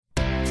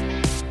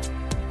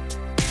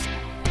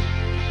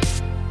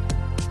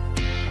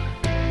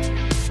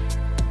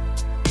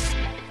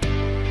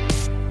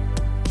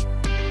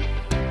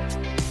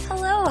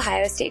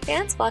State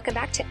fans, welcome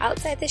back to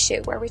Outside the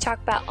Shoe, where we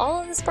talk about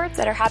all of the sports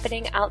that are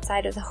happening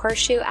outside of the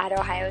horseshoe at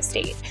Ohio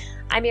State.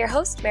 I'm your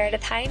host,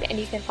 Meredith Hine, and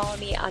you can follow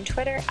me on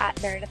Twitter at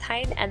Meredith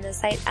Hine and the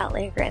site at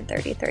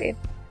Landgrant33.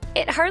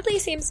 It hardly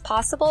seems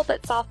possible,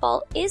 but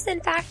softball is in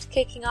fact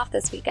kicking off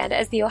this weekend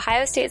as the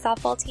Ohio State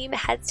softball team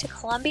heads to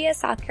Columbia,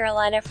 South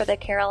Carolina for the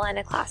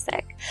Carolina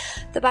Classic.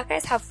 The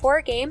Buckeyes have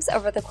 4 games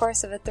over the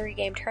course of a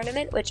 3-game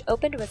tournament, which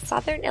opened with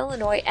Southern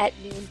Illinois at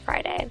noon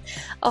Friday.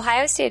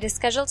 Ohio State is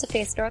scheduled to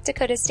face North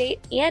Dakota State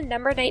and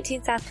number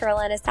 19 South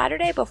Carolina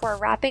Saturday before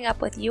wrapping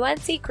up with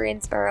UNC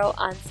Greensboro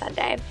on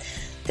Sunday.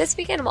 This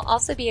weekend will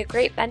also be a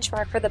great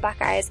benchmark for the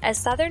Buckeyes as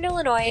Southern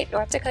Illinois,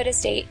 North Dakota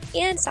State,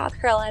 and South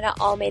Carolina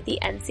all made the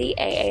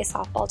NCAA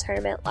softball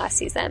tournament last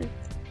season.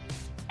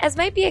 As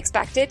might be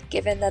expected,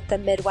 given that the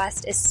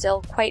Midwest is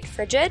still quite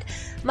frigid,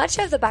 much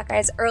of the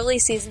Buckeyes' early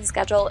season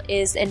schedule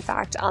is in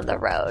fact on the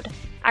road.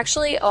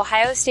 Actually,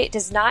 Ohio State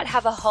does not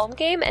have a home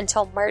game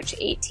until March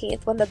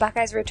 18th when the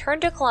Buckeyes return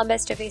to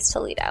Columbus to face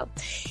Toledo.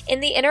 In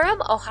the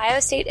interim, Ohio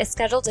State is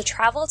scheduled to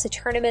travel to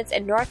tournaments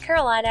in North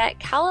Carolina,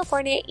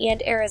 California,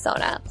 and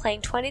Arizona,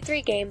 playing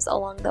 23 games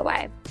along the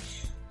way.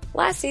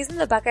 Last season,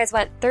 the Buckeyes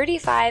went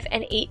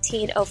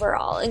 35-18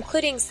 overall,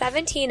 including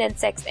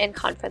 17-6 in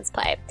conference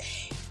play.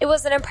 It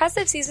was an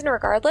impressive season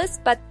regardless,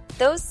 but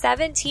those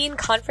 17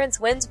 conference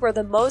wins were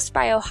the most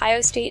by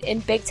Ohio State in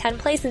Big Ten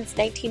play since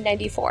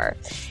 1994.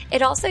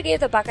 It also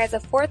gave the Buckeyes a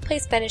 4th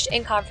place finish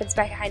in conference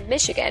behind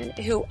Michigan,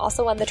 who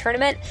also won the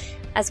tournament,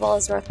 as well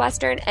as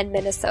Northwestern and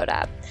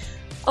Minnesota.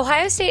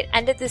 Ohio State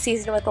ended the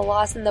season with a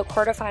loss in the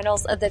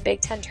quarterfinals of the Big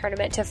Ten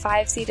tournament to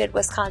 5-seeded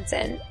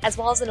Wisconsin, as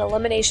well as an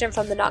elimination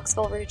from the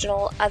Knoxville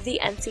Regional of the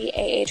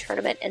NCAA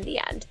tournament in the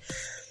end.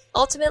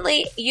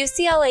 Ultimately,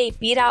 UCLA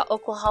beat out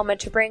Oklahoma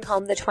to bring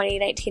home the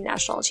 2019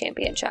 national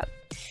championship.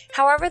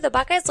 However, the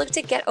Buckeyes look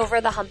to get over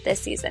the hump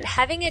this season,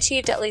 having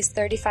achieved at least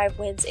 35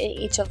 wins in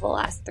each of the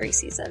last 3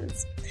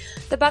 seasons.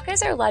 The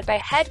Buckeyes are led by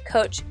head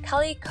coach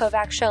Kelly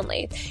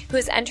Kovacs-Shonley, who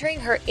is entering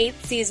her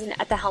 8th season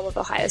at the helm of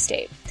Ohio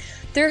State.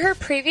 Through her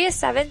previous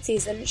 7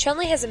 seasons,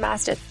 Shonley has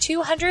amassed a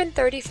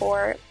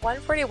 234,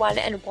 141,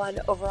 and 1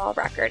 overall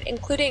record,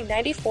 including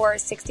 94,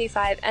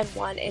 65, and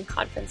 1 in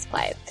conference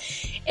play.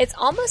 It's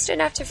almost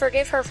enough to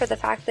forgive her for the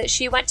fact that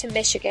she went to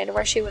Michigan,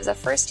 where she was a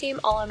first-team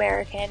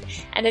All-American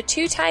and a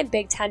 2-time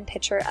Big Ten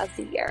Pitcher of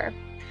the Year.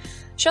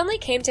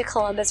 Shonley came to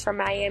Columbus from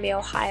Miami,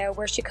 Ohio,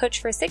 where she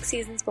coached for 6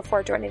 seasons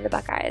before joining the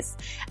Buckeyes.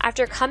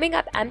 After coming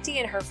up empty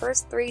in her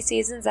first 3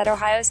 seasons at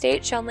Ohio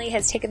State, Shonley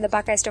has taken the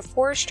Buckeyes to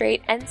 4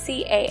 straight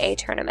NCAA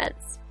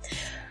tournaments.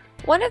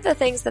 One of the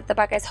things that the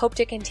Buckeyes hope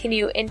to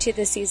continue into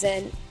the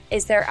season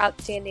is their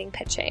outstanding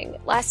pitching.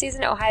 Last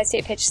season, Ohio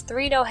State pitched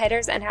 3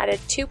 no-hitters and had a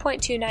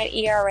 2.29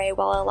 ERA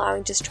while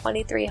allowing just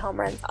 23 home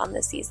runs on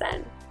the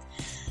season.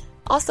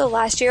 Also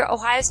last year,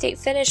 Ohio State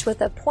finished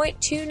with a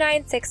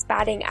 .296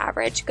 batting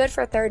average, good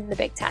for 3rd in the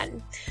Big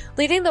Ten.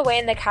 Leading the way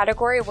in the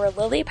category were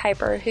Lily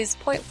Piper, whose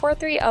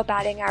 .430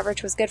 batting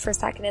average was good for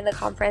 2nd in the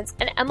conference,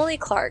 and Emily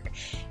Clark,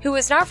 who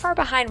was not far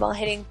behind while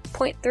hitting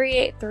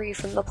 .383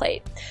 from the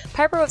plate.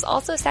 Piper was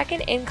also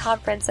 2nd in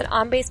conference in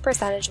on-base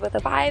percentage with a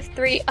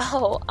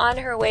 .530 on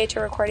her way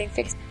to recording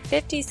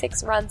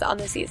 56 runs on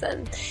the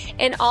season.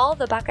 In all,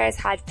 the Buckeyes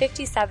had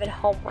 57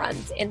 home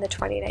runs in the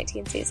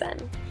 2019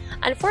 season.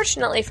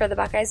 Unfortunately for the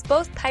Buckeyes,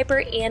 both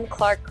Piper and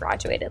Clark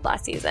graduated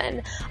last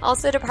season.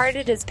 Also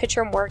departed is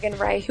pitcher Morgan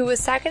Ray, who was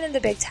 2nd in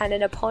the Big Ten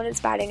in opponents'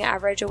 batting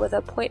average with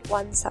a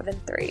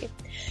 .173.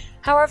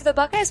 However, the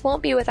Buckeyes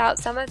won't be without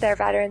some of their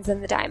veterans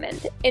in the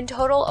diamond. In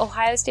total,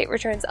 Ohio State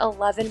returns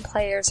 11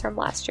 players from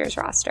last year's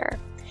roster.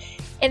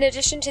 In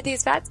addition to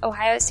these vets,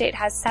 Ohio State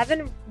has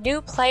 7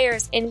 new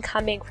players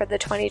incoming for the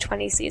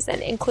 2020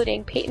 season,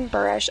 including Peyton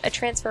Burrish, a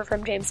transfer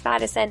from James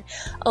Madison,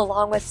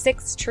 along with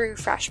 6 true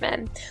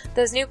freshmen.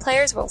 Those new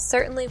players will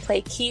certainly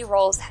play key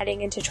roles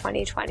heading into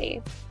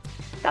 2020.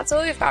 That's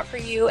what we've got for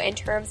you in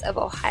terms of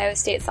Ohio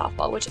State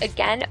softball, which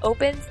again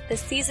opens the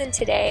season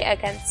today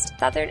against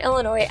Southern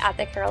Illinois at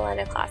the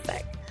Carolina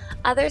Classic.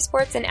 Other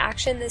sports in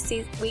action this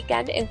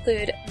weekend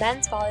include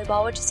men's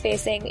volleyball, which is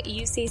facing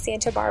UC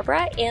Santa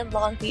Barbara and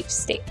Long Beach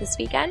State this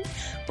weekend,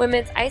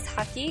 women's ice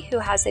hockey, who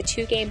has a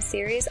 2-game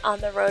series on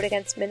the road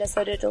against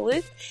Minnesota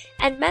Duluth,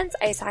 and men's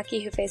ice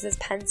hockey, who faces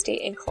Penn State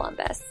in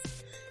Columbus.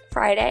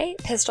 Friday,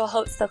 Pistol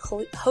hosts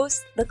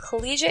the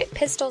Collegiate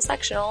Pistol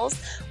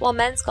Sectionals, while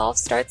men's golf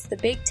starts the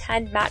Big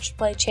Ten Match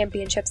Play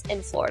Championships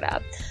in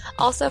Florida.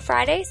 Also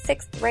Friday,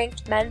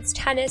 6th-ranked men's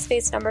tennis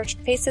faces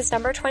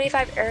number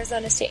 25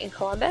 Arizona State in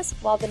Columbus,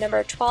 while the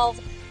number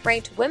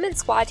 12-ranked women's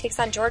squad takes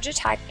on Georgia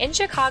Tech in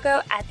Chicago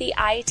at the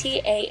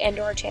ITA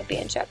Indoor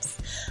Championships.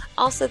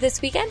 Also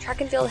this weekend, track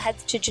and field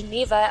heads to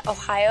Geneva,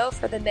 Ohio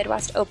for the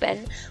Midwest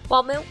Open,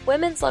 while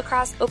women's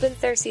lacrosse opens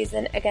their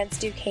season against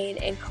Duquesne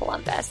in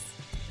Columbus.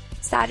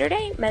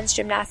 Saturday, men's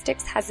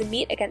gymnastics has a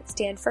meet against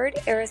Stanford,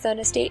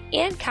 Arizona State,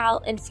 and Cal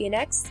in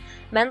Phoenix.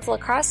 Men's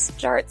lacrosse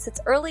starts its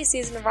early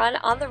season run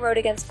on the road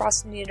against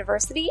Boston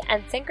University,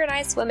 and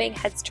synchronized swimming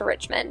heads to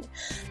Richmond.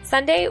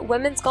 Sunday,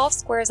 women's golf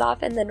squares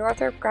off in the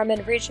Northrop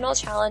Grumman Regional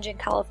Challenge in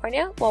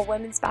California, while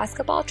women's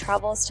basketball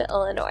travels to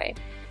Illinois.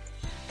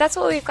 That's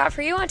what we've got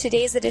for you on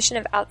today's edition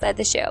of Outside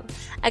the Shoe.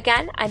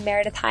 Again, I'm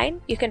Meredith Hine.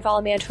 You can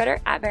follow me on Twitter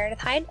at Meredith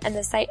Hine and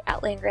the site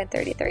at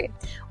Landgren33.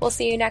 We'll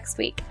see you next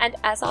week. And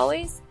as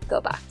always, go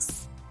Bucks.